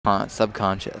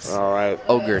Subconscious. All right.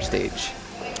 Ogre stage.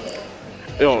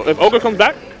 Yo, if Ogre comes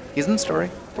back, he's in the story.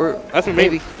 That's my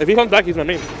main. If he comes back, he's my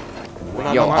main.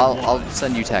 Yo, I'll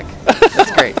send you tech.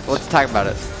 That's great. Let's talk about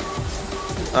it.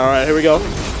 All right, here we go.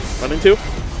 Running two.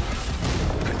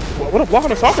 What a block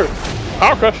on a soccer.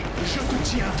 Power crush.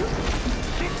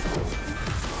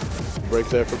 Break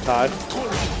there from Ty.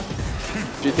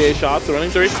 GTA shots,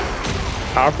 running three.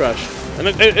 Power crush. And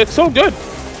it's so good.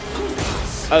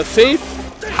 A safe,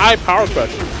 high power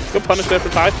crush. Good punish there for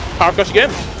Ty. Power crush again.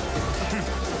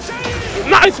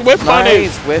 Nice whip punish.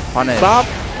 Nice whip punish. Stop.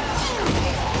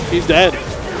 He's dead.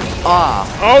 Ah.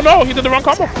 Oh no, he did the wrong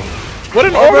combo. What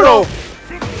an orbital.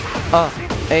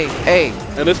 Hey.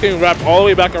 And this getting wrapped all the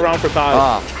way back around for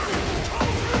Ty.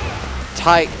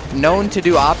 Ty, known to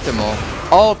do optimal.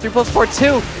 Oh, 3+4,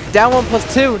 2. Down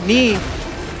 1+2. Knee.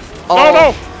 Oh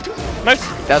no. Nice.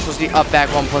 That's supposed to be up back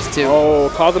 1+2. Oh,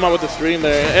 called him out with the screen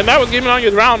there. And that was Gamin on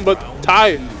his round, but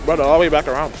Ty brought it all the way back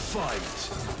around.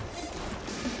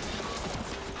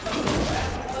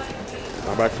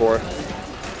 Now back four.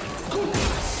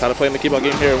 Kind of playing the keep-out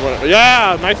game here.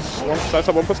 Yeah, nice. That's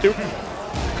up 1+2.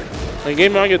 And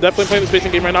Gamin on, you're definitely playing the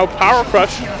spacing game right now. Power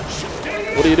crush.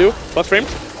 What do you do? Plus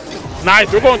frames. Nice.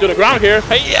 We're going to the ground here.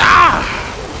 Hey, yeah.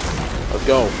 Let's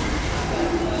go.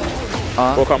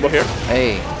 Full combo here.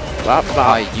 Hey.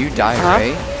 You died,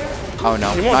 right? Oh no.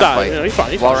 He won't die. Yeah, he's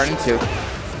fine. Wall running 2.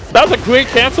 That was a great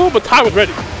cancel, but Ty was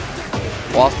ready.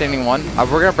 Wall standing 1.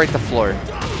 We're gonna break the floor.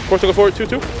 Of course, to go forward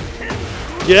 2-2.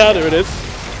 Yeah, there it is.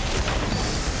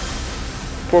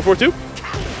 4-4-2.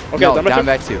 Okay, no, down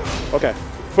back 2. Okay,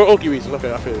 for Oki reasons.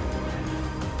 Okay, I feel it.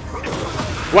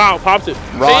 Wow, pops it.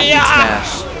 Raw heat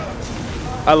smash.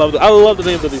 I love the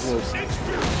names of these moves.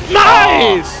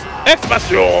 Nice.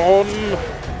 Expansion.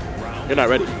 You're not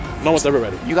ready. No one's ever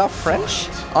ready. You got French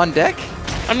on deck?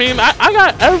 I mean, I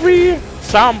got every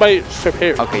soundbite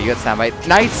prepared. Okay, you got soundbite.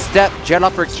 Nice step, jet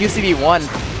up for QCB1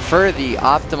 for the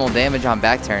optimal damage on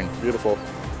back turn. Beautiful.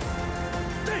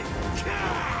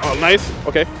 Oh, nice.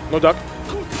 Okay, no duck.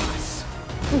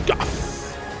 Oh, God.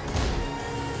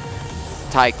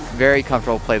 Ty, very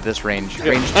comfortable play this range. Yeah.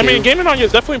 Range 2. I mean, Gamin on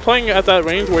is definitely playing at that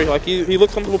range where he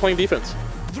looks comfortable playing defense.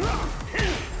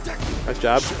 Nice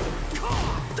jab.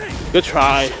 Good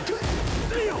try.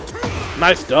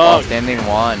 Nice dog. Standing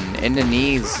 1. Into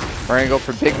knees. We're going to go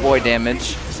for big boy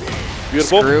damage.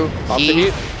 Beautiful. Screw. Pop the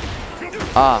heat.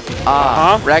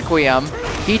 Requiem.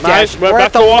 Heat nice. dash. We're back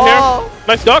at the wall wall. here.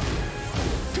 Nice duck.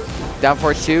 Down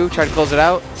 4-2. Try to close it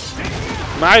out.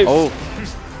 Nice. Oh.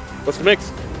 What's the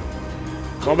mix?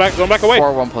 Going back away.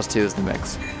 4-1+2 is the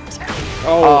mix.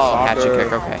 Oh, hatchet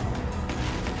kick. Okay.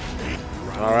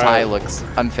 All right. Ty looks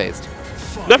unfazed.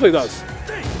 Definitely does.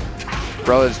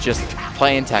 Bro is just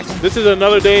playing Tekken. This is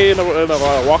another day in a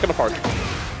walk in the park.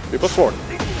 3+4.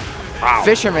 Wow.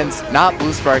 Fisherman's not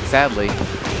Blue Spark, sadly.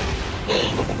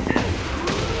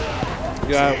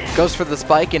 Yeah. Goes for the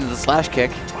spike into the slash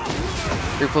kick.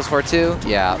 3+4, 2.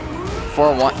 Yeah.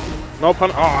 4-1. No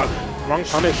pun. Oh, wrong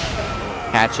punish.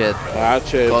 Hatchet.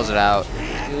 Close it out.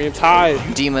 I mean, Ty.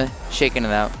 Dima shaking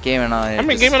it out. Gamin on it. I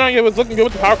mean, Gamin on it was looking good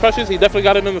with the power crushes. He definitely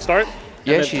got it in the start.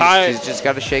 Yeah, she's just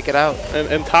got to shake it out.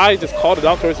 And Ty just called it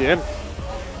out towards the end.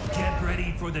 Get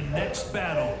ready for the next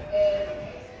battle.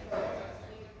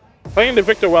 Playing the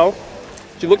Victor well.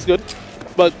 She looks good,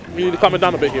 but we need to calm it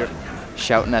down a bit here.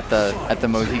 Shouting at the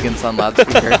Mohegan Sun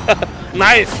loudspeaker.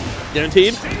 Nice.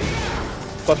 Guaranteed.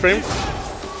 Plus frames.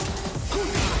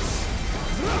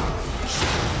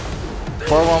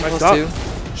 4-1+2.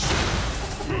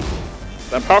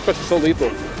 That power crush is so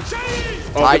lethal.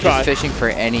 Oh, Ty just fishing for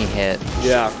any hit.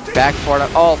 Yeah. Back forward.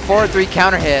 Oh, 4-3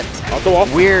 counter hit. Off the wall.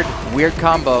 Weird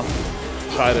combo.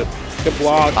 Tried it. Good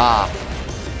block.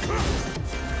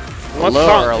 A little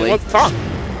early. He wants taunt.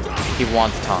 He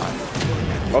wants taunt.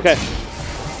 Okay.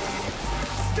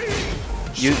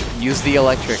 Use the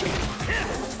electric.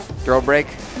 Throw break.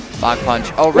 Lock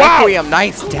punch. Oh, wow. Requiem.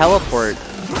 Nice teleport.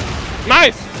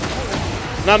 Nice.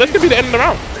 Now this could be the end of the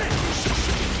round.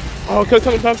 Oh, could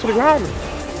have taken to the ground.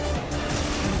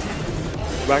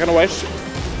 Back and away.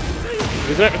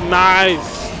 Nice.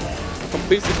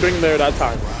 Completes the string there that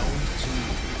time.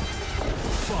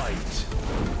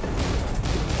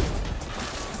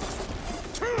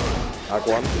 Back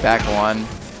one. Back 1.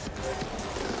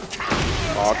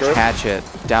 Awkward. Hatchet.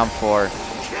 Down 4.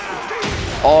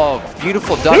 Oh,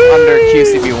 beautiful duck under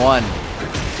QCB1.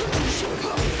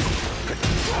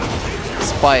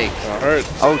 Spike. Hurt.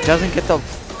 Oh, doesn't get the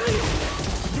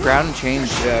ground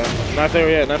change. Yeah. Not there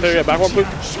yet. Back one, please.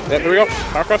 Yeah, there we go.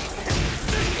 Power crush.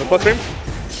 The plus stream.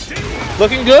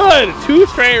 Looking good. 2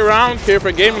 straight rounds here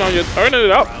for Gamin on. You're turning it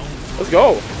up. Let's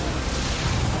go.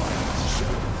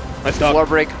 Nice job. Floor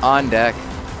break on deck.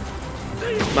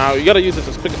 Now you gotta use this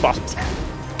as quick as possible.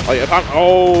 Oh yeah, time.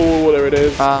 Oh, there it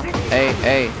is. Ty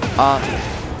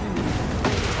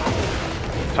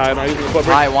not using the floor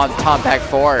break. Ty wants taunt back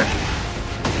 4.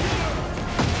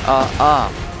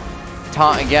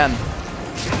 Taunt again.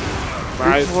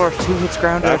 Nice. 3, 4, 2 hits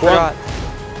ground. I Back one. forgot.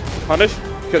 Punish.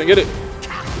 Couldn't get it.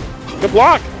 Good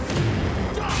block.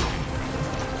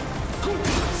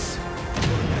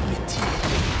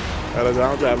 Got a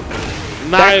down jab.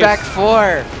 Nice. Back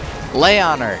 4. Lay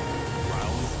on her.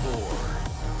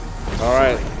 All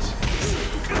right.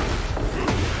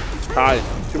 Ty,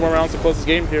 2 more rounds to close this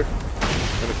game here.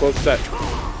 And to close the set.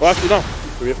 Well, actually, no.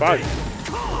 3 of 5.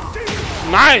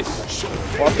 Nice.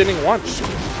 Lost inning 1.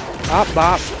 Bop,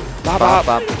 bop. Bop, bop.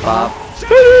 Bop, bop.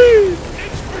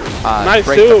 Nice,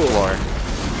 break too. the floor.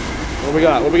 What we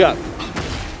got? What we got?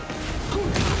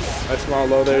 Nice small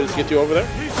low there. Just get you over there.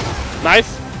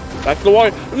 Nice. Back to the wall.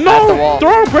 No! At the wall.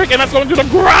 Throw a brick, and that's going to the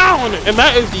ground. And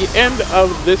that is the end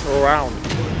of this round.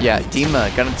 Yeah, Dima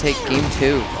gonna take game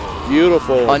 2.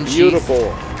 Beautiful. Unsheathed.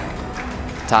 Beautiful.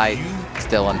 Ty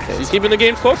still He's unfazed. keeping the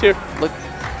games close here. Look.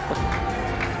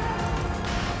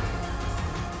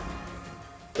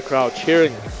 The crowd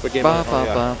cheering for game Ba, one.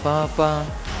 ba, ba, ba.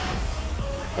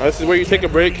 Now, this is where you take a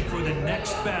break. For the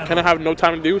next battle. Kind of have no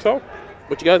time to do so.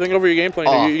 But you got to think over your game plan.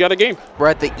 Oh. You got a game. We're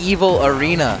at the Evil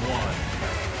Arena.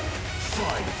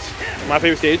 My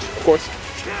favorite stage, of course.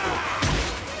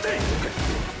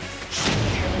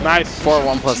 Nice.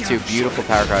 4-1 plus 2. Beautiful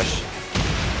power crush.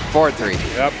 4-3.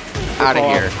 Yep. Out of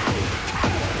Good here.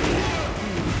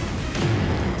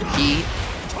 Heat.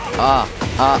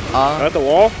 At the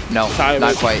wall? No, Tie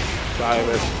not it. quite. Tie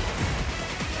it.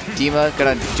 Dima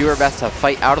gonna do her best to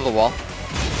fight out of the wall.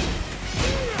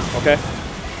 Okay.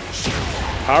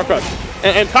 Power crush.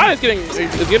 And Ty is getting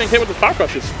hit with the power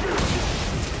crushes.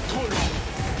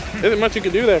 There isn't much you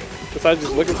can do there besides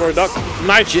just looking for a duck.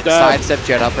 Nice jab. Sidestep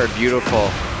jet upper. Beautiful.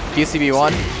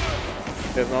 PCB1.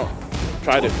 Yeah, no.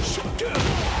 Tried it.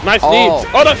 Nice Oh. knees.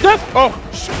 Oh, that's death. Oh.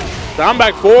 Down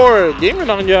back 4. Gamin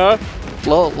on ya.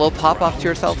 Little pop off to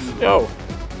yourself. Yo.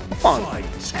 Come on.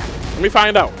 Let me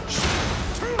find out.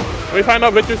 Let me find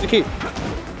out Victor's the key.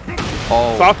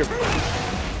 Oh. Soccer.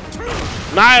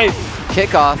 Nice.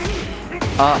 Kickoff.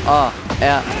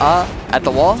 At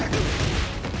the wall.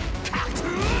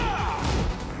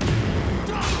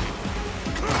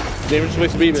 Dangerous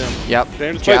place to be, man. Yep.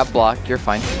 Dangerous Jab place. block. You're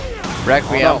fine.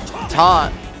 Requiem. Oh,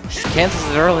 Taunt.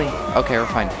 Cancels it early. Okay, we're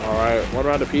fine. All right. 1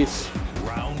 round apiece.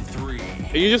 Round 3.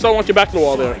 You just don't want your back to the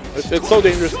wall there. It's so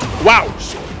dangerous. Wow.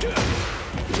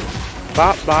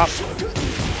 Bop, bop.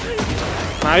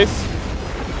 Nice.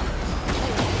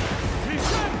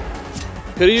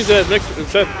 Could have used that mix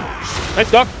instead.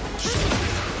 Nice duck.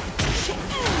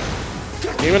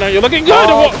 Even though you're looking good.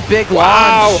 Oh, big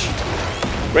wow.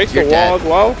 launch. Breaks You're the wall dead. as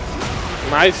well.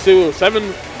 Nice too.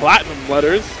 7 platinum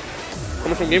letters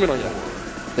coming from Gamin on you.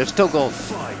 They're still gold.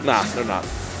 Nah, they're not.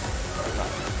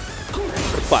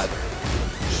 They're platinum.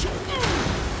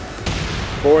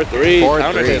 4-3. 4-3.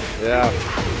 Counter hit. Yeah.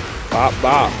 Bop,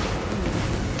 bop.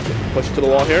 Push to the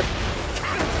wall here.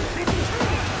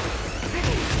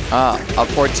 Up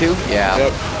 4-2? Yeah.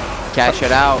 Yep. Catch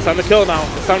it out. It's time to kill now.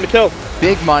 It's time to kill.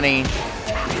 Big money.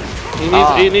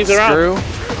 He needs a round. Screw.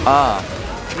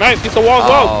 Nice. Gets the wall as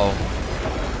well. Oh.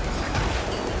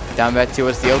 Down back to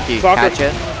Oki. Soccer. Catch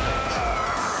it.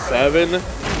 7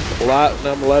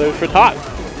 platinum letters for Todd.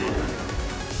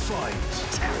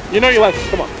 You know you like it.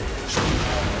 Come on.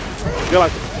 You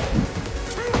like it.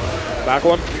 Back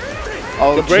one.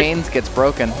 Oh, Good break. Chains gets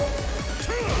broken.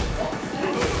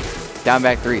 Down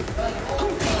back 3.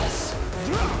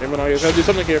 Gamin on you. Gotta do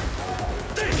something here.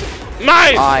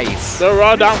 Nice. Nice. They're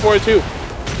raw down 4-2.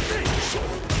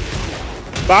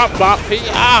 Bop, bop.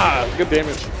 Ah, good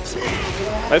damage.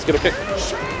 Nice, get a kick.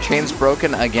 Chains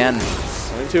broken again.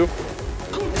 1-2.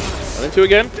 1-2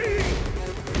 again.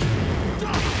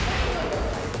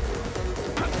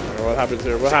 What happens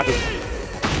here? What happens?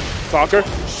 Soccer.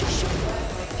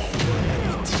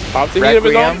 Pops the heat of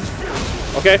his own.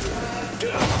 Okay.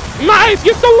 Nice!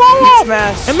 Gets the low up!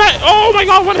 Smash. And that, oh my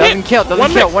god, one hit! Doesn't kill.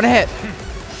 Doesn't kill. One hit.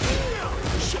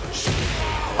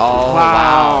 Oh,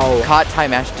 wow. Caught Ty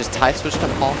mash. Does Ty switch to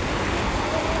Paul?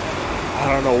 I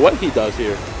don't know what he does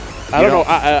here. I don't know.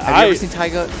 Have you ever seen Ty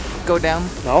go down?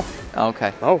 No. Oh,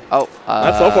 okay. No. Oh.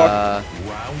 Not so far.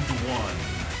 Round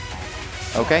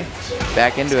 1. Okay.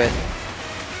 Back into it.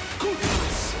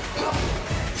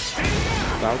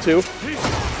 Down 2.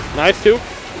 Nice 2.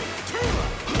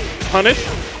 Punish.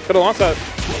 Could have launched that.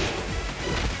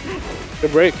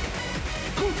 Good break.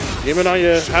 Gamin on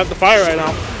you has the fire right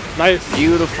now. Nice.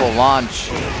 Beautiful launch.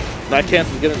 That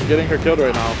cancels getting her killed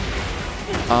right now.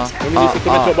 Maybe needs to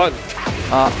commit to a button.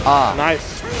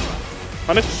 Nice.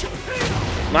 Punish.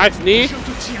 Nice knee.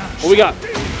 What we got?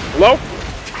 Low.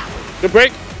 Good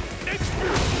break.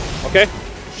 Okay.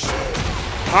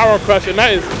 Power crush, and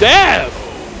that is death.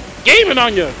 Gaming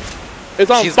on you.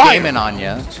 It's on She's fire. gaming on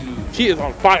you. She is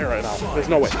on fire right now. There's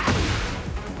no way.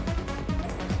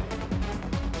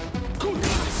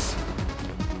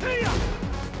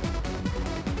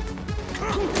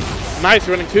 Nice,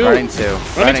 running two. Running two.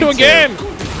 Running two again.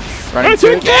 Running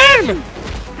two again.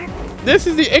 This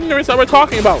is the ignorance that we're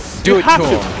talking about. Do it to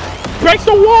him. Break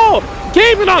the wall.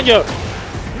 Gaming on you.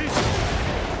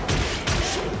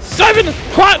 7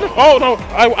 platinum. Oh no,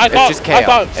 I thought. It's just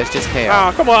KO. It's just KO.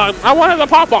 Ah, come on. I wanted to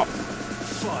pop off.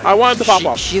 I wanted to pop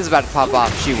off. She's about to pop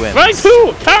off. She wins. Running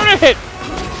two. Counter hit.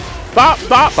 Bop,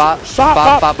 bop, Bop,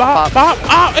 bop, bop, bop, bop, bop.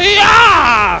 Ah,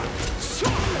 yeah.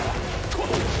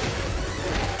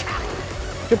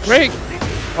 Good break.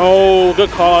 Oh, good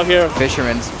call out here.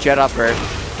 Fisherman's jet upper.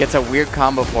 Gets a weird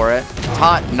combo for it.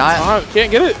 Taunt, not.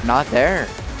 Can't get it. Not there.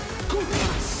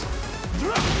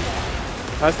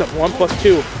 That's the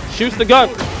 1+2. Shoots the gun.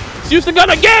 Shoots the gun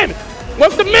again.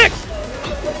 What's the mix?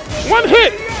 One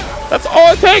hit. That's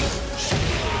all it takes.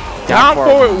 Down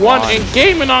forward one and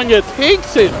Gaming on you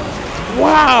takes it.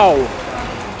 Wow.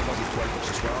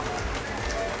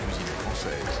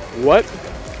 What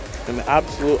an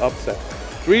absolute upset.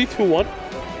 3-2-1.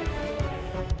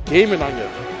 Gaming on you.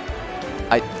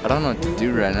 I don't know what to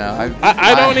do right now.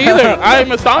 I don't either.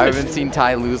 I'm astonished. I haven't seen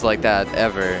Ty lose like that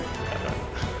ever.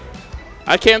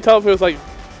 I can't tell if it was like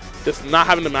just not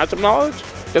having the matchup knowledge,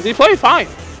 because he played fine,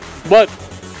 but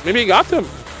maybe he got to him.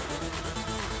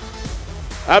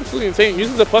 Absolutely insane.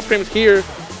 Uses the plus frames here,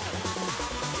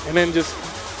 and then just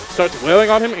starts wailing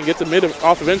on him and gets a mid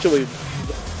off eventually.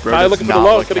 Probably looking for the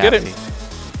low, could have get it.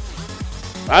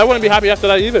 I wouldn't be happy after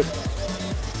that either.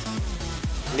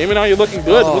 Gaming on you looking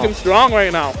good, looking strong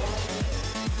right now.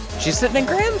 She's sitting in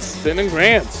grands? Sitting in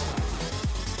grands.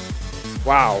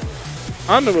 Wow.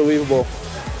 Unbelievable.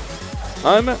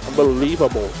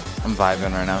 Unbelievable. I'm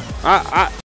vibing right now.